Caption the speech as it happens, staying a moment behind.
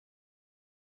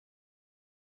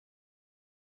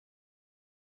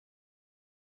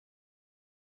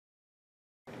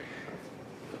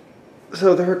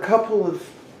So there are a couple of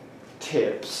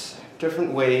tips,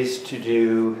 different ways to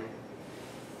do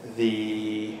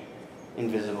the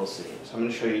invisible seam. So I'm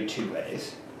going to show you two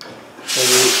ways. So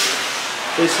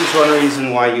this is one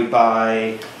reason why you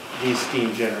buy these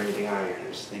steam generating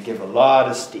ironers. They give a lot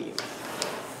of steam.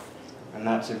 And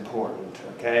that's important,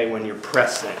 okay, when you're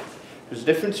pressing. There's a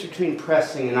difference between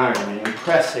pressing and ironing. And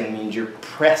pressing means you're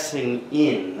pressing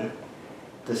in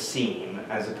the seam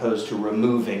as opposed to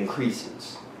removing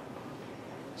creases.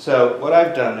 So what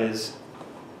I've done is,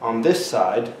 on this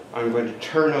side, I'm going to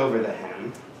turn over the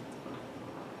hem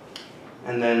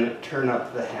and then turn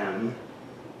up the hem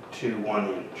to 1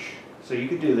 inch. So you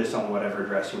could do this on whatever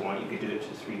dress you want. You could do it to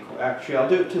 3/4. Actually, I'll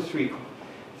do it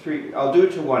to I'll do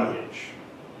it to 1 inch.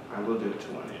 I will do it to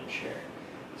 1 inch here.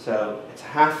 So it's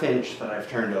 1/2 inch that I've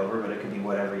turned over, but it could be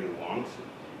whatever you want.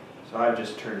 So I've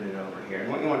just turned it over here.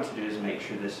 And what you want to do is make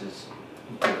sure this is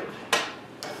good.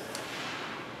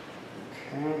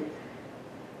 Okay.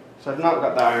 So I've not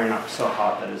got the iron up so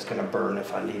hot that it's going to burn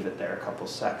if I leave it there a couple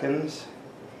seconds,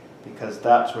 because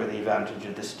that's where the advantage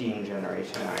of the steam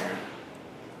generating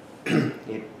iron.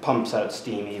 It pumps out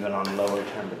steam even on lower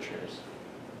temperatures.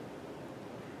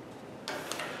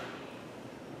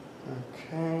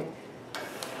 Okay.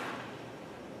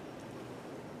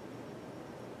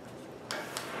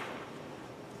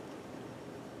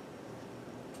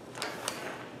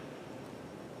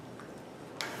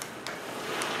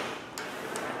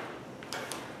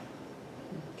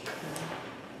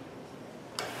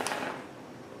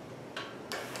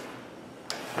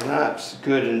 And that's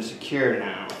good and secure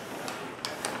now.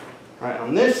 Right,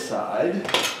 on this side,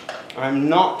 I'm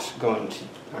going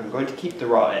to keep the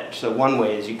raw edge. So one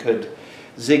way is you could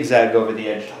zigzag over the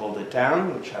edge to hold it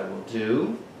down, which I will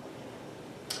do.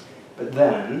 But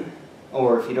then,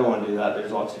 or if you don't want to do that,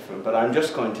 there's lots of different, but I'm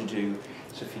just going to do,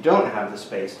 so if you don't have the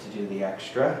space to do the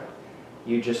extra,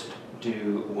 you just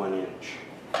do 1 inch.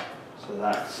 So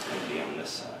that's going to be on this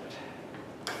side.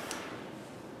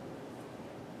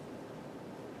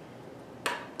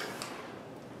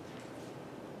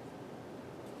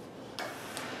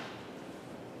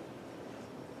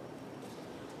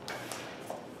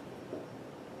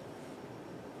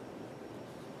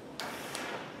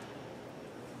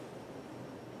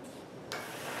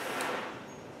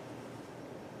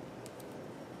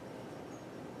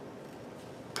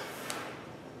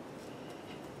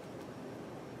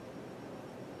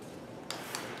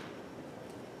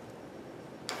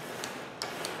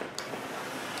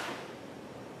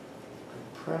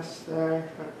 Press there,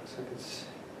 looks like it's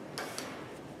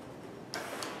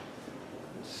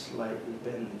slightly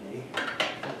bendy.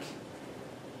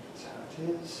 That's how it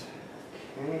is.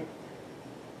 Okay.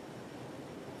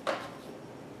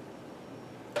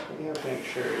 You have to make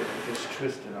sure it isn't just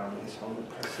twisted on me, so I'm going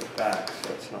to press it back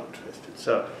so it's not twisted.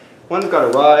 So one's got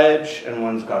a raw edge and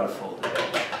one's got a folded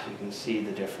edge. So you can see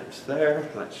the difference there.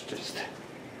 Let's just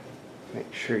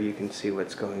make sure you can see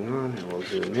what's going on, and we'll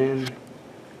zoom in.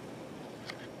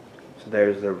 So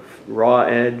there's the raw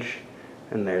edge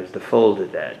and there's the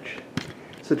folded edge.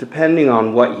 So depending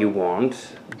on what you want,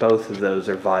 both of those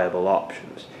are viable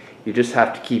options. You just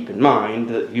have to keep in mind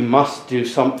that you must do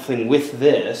something with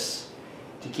this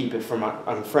to keep it from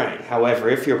unfraying. However,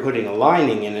 if you're putting a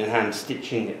lining in and hand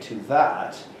stitching it to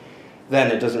that, then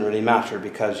it doesn't really matter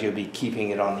because you'll be keeping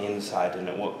it on the inside and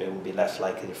it will be less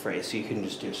likely to fray. So you can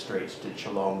just do a straight stitch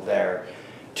along there,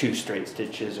 2 straight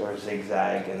stitches or a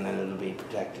zigzag, and then it'll be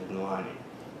protected in the lining.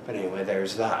 But anyway,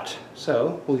 there's that.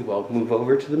 So we will move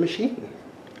over to the machine.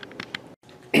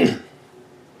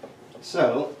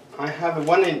 So I have a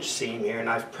 1 inch seam here, and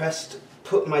I've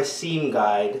put my seam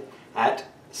guide at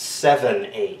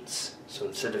 7/8. So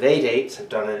instead of 8/8, I've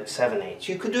done it at 7/8.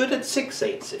 You could do it at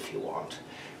 6/8 if you want.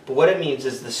 But what it means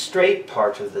is the straight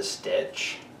part of the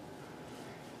stitch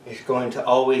is going to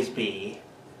always be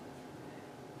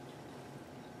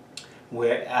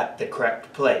where at the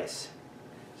correct place.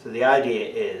 So the idea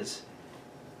is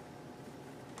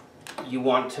you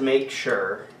want to make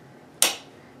sure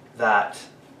that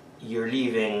you're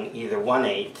leaving either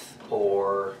 1/8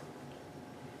 or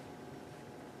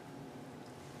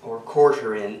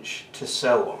 1/4 inch to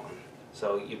sew on.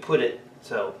 So you put it,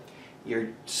 so you're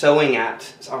sewing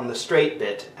on the straight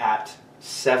bit at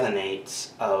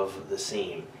 7/8 of the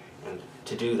seam. And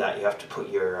to do that you have to put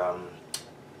your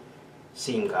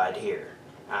seam guide here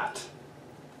at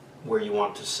where you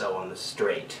want to sew on the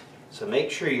straight. So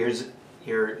make sure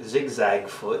your zigzag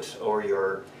foot, or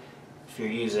if you're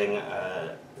using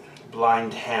a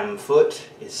blind hem foot,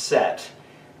 is set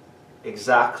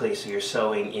exactly so you're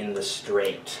sewing in the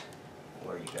straight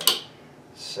where you go.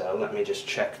 So let me just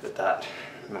check that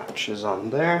matches on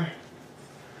there.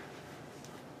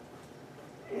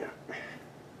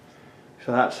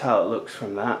 So that's how it looks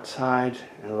from that side,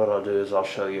 and what I'll do is I'll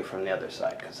show you from the other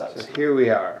side, because that's... So here we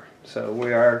are. So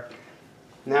we are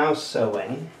now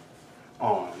sewing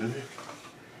on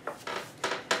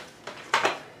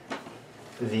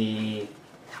the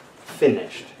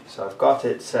finished. So I've got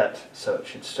it set so it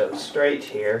should sew straight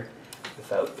here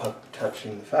without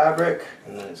touching the fabric,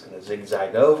 and then it's going to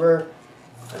zigzag over,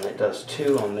 and it does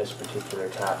 2 on this particular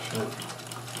attachment.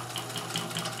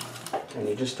 And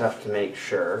you just have to make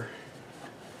sure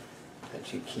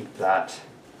that you keep that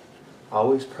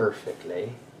always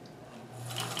perfectly.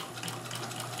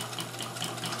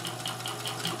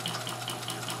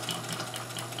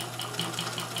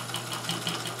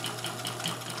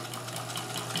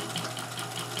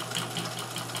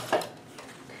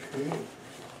 Okay.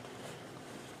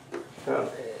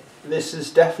 So this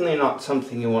is definitely not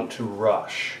something you want to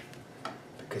rush,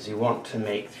 because you want to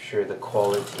make sure the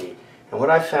quality. And what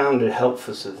I found it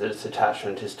helpful with this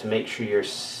attachment is to make sure your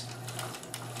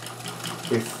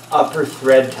upper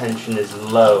thread tension is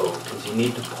low, because you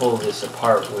need to pull this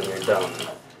apart when you're done,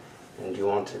 and you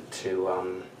want it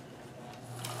to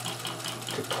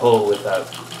pull without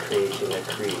creating a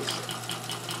crease.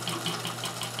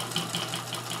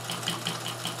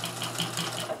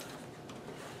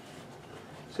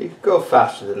 So you could go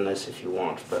faster than this if you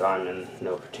want, but I'm in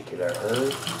no particular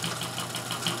hurry.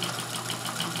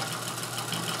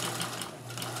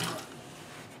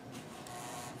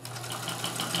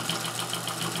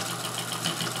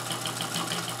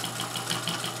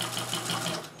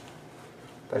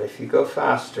 But if you go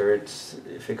faster, it's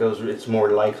more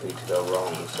likely to go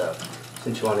wrong. So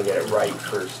since you want to get it right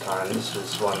first time, this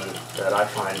is one that I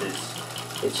find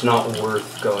it's not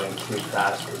worth going too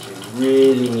fast, because you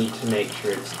really need to make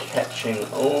sure it's catching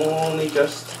only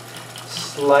just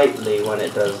slightly when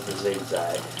it does the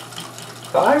zigzag.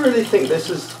 But I really think this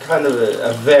is kind of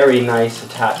a very nice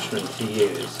attachment to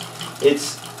use.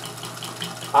 It's,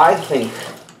 I think,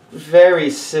 very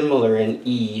similar in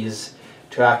ease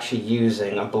to actually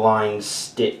using a blind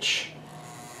stitch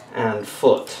and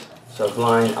foot. So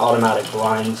automatic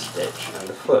blind stitch and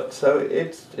a foot. So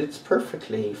it's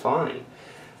perfectly fine.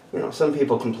 You know, some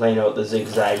people complain about the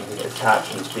zigzag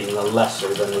attachments being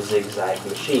lesser than a zigzag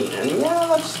machine, and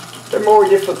yeah, they're more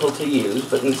difficult to use,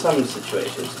 but in some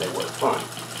situations they work fine.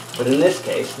 But in this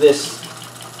case, this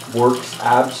works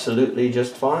absolutely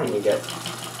just fine. You get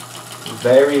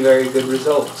very, very good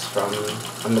results from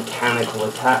a mechanical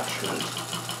attachment.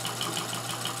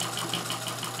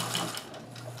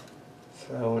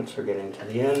 So once we're getting to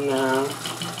the end now,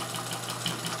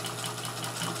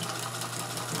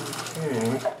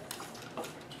 okay,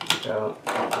 so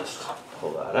I'll just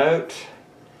pull that out,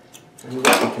 and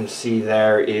what you can see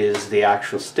there is the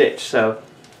actual stitch. So,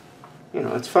 you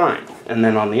know, it's fine. And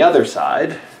then on the other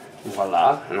side,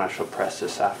 voila, and I shall press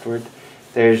this afterward,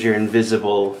 there's your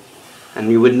invisible, and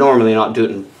you would normally not do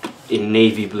it in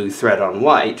navy blue thread on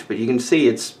white, but you can see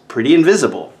it's pretty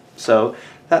invisible. So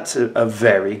that's a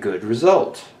very good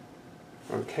result.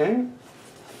 Okay?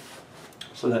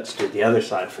 So let's do the other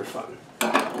side for fun.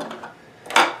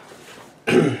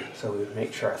 So we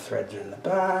make sure our threads are in the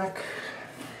back.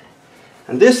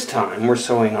 And this time we're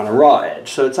sewing on a raw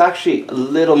edge, so it's actually a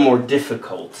little more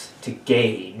difficult to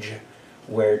gauge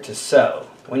where to sew.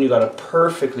 When you've got a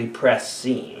perfectly pressed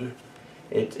seam,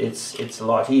 it's a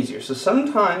lot easier. So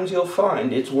sometimes you'll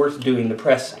find it's worth doing the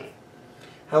pressing.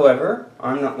 However,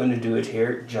 I'm not going to do it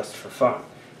here just for fun.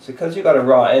 So because you've got a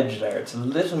raw edge there, it's a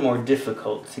little more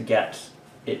difficult to get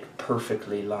it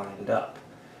perfectly lined up.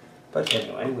 But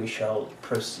anyway, we shall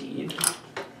proceed.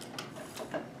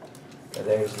 So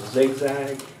there's the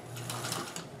zigzag,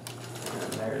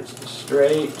 and there's the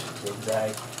straight,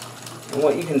 zigzag. And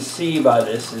what you can see by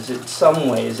this is in some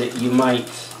ways that you might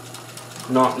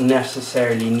not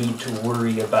necessarily need to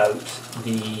worry about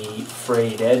the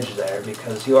frayed edge there,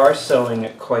 because you are sewing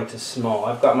it quite a small.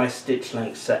 I've got my stitch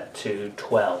length set to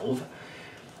 12,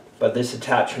 but this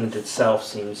attachment itself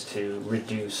seems to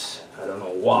reduce, I don't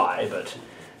know why, but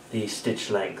the stitch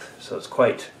length. So it's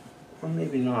quite, well,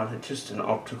 maybe not, it's just an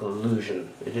optical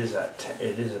illusion. It is about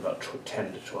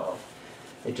 10 to 12.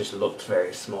 It just looks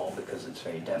very small because it's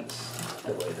very dense,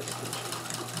 the way the stitch is.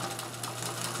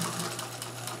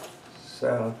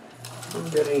 So I'm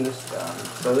getting this done.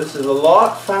 So this is a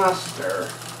lot faster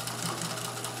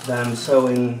than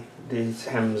sewing these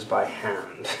hems by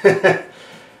hand.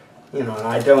 You know, and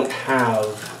I don't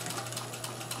have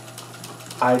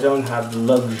the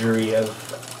luxury of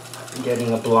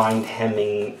getting a blind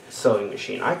hemming sewing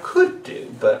machine. I could do,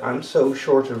 but I'm so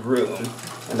short of room,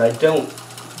 and I don't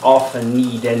often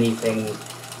need anything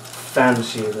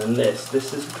fancier than this.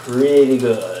 This is pretty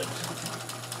good.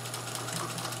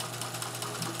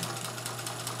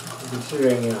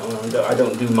 Considering, you know, I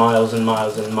don't do miles and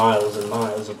miles and miles and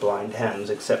miles of blind hems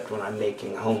except when I'm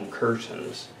making home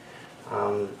curtains.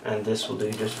 And this will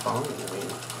do just fine. I mean,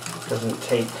 it doesn't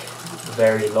take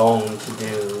very long to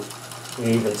do,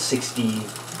 even 60,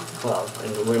 well,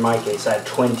 in my case I had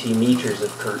 20 meters of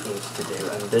curtains to do,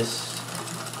 and this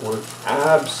worked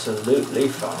absolutely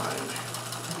fine.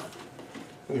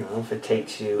 You know, if it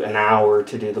takes you an hour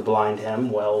to do the blind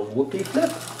hem, well, whoopee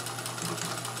flip.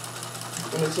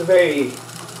 And it's a very,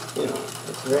 you know,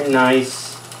 it's a very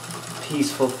nice,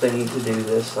 peaceful thing to do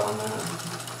this on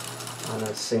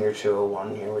a Singer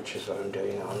 201 here, which is what I'm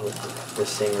doing on with the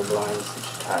Singer blind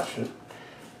stitch attachment.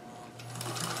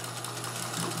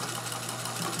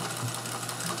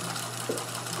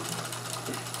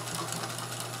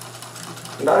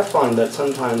 And I find that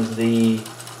sometimes the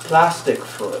plastic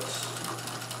foot,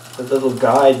 the little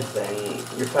guide thing,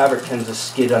 your fabric tends to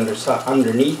skid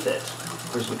underneath it.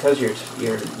 Whereas because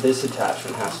this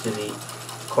attachment has to be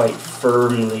quite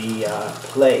firmly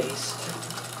placed,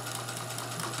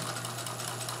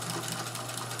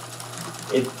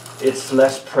 it's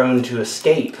less prone to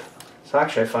escape. So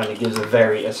actually I find it gives a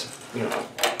very, you know,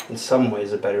 in some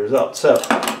ways a better result. So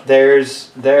there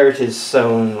it is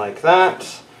sewn like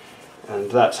that. And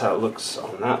that's how it looks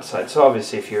on that side. So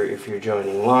obviously if you're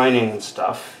joining lining and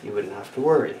stuff, you wouldn't have to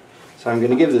worry. So I'm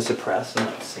going to give this a press and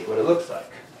let's see what it looks like.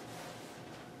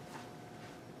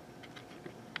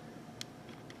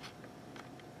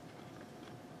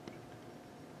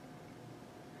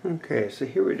 Okay, so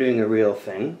here we're doing a real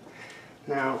thing.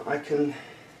 Now I can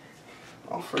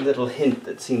offer a little hint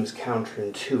that seems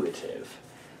counterintuitive,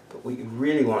 but what you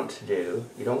really want to do,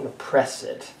 you don't want to press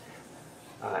it,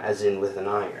 as in with an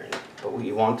iron, but what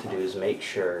you want to do is make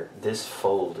sure this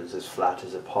fold is as flat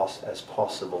as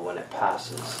possible when it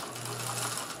passes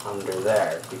under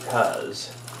there,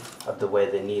 because of the way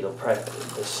the needle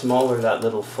the smaller that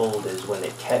little fold is when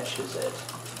it catches it,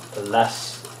 the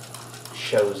less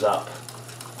shows up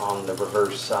on the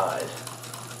reverse side.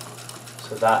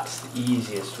 So that's the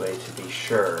easiest way to be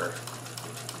sure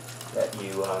that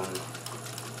you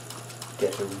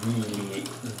get a really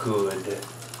good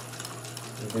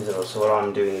invisible. So what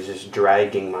I'm doing is just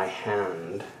dragging my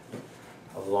hand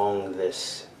along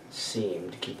this seam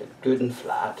to keep it good and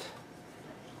flat,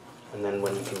 and then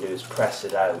what you can do is press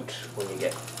it out when you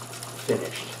get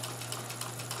finished.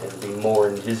 It'll be more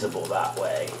invisible that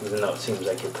way. Even though it seems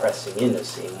like you're pressing in a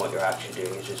seam, what you're actually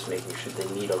doing is just making sure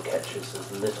the needle catches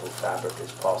as little fabric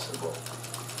as possible.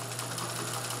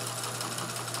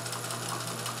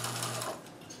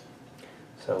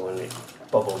 So when it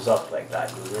bubbles up like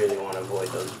that, you really want to avoid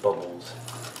those bubbles.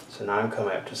 So now I'm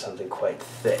coming up to something quite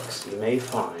thick. So you may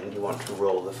find you want to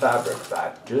roll the fabric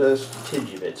back just a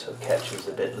tidgy bit so it catches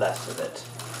a bit less of it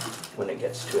when it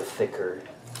gets to a thicker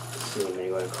seam and you're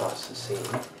going across the seam.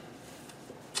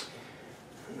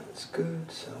 And that's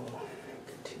good, so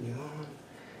continue on.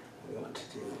 We want to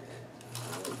do,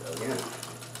 there we go again.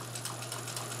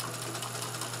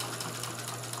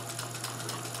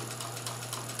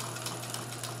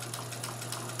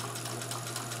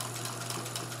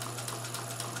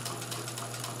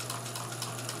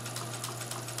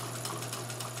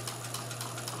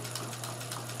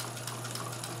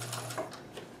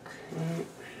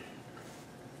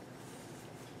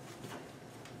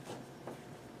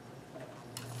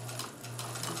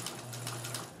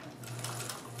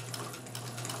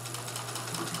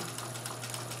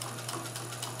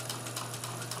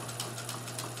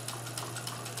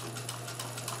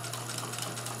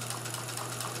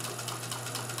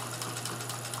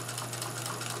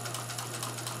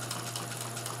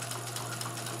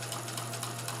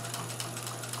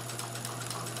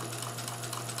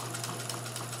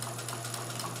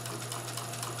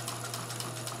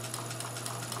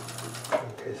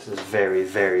 This is very,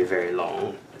 very, very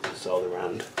long. It's all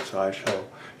around. So I shall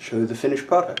show you the finished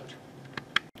product.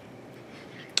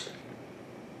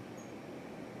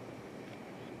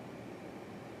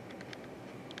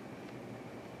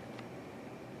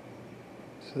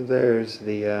 So there's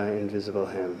the invisible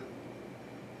hem.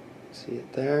 See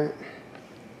it there?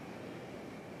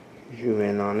 Zoom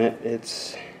in on it.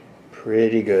 It's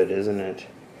pretty good, isn't it?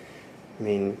 I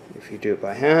mean, if you do it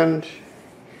by hand,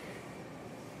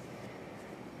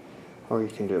 or you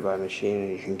can do it by machine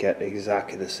and you can get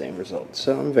exactly the same result.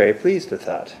 So I'm very pleased with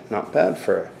that. Not bad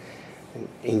for an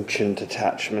ancient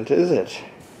attachment, is it?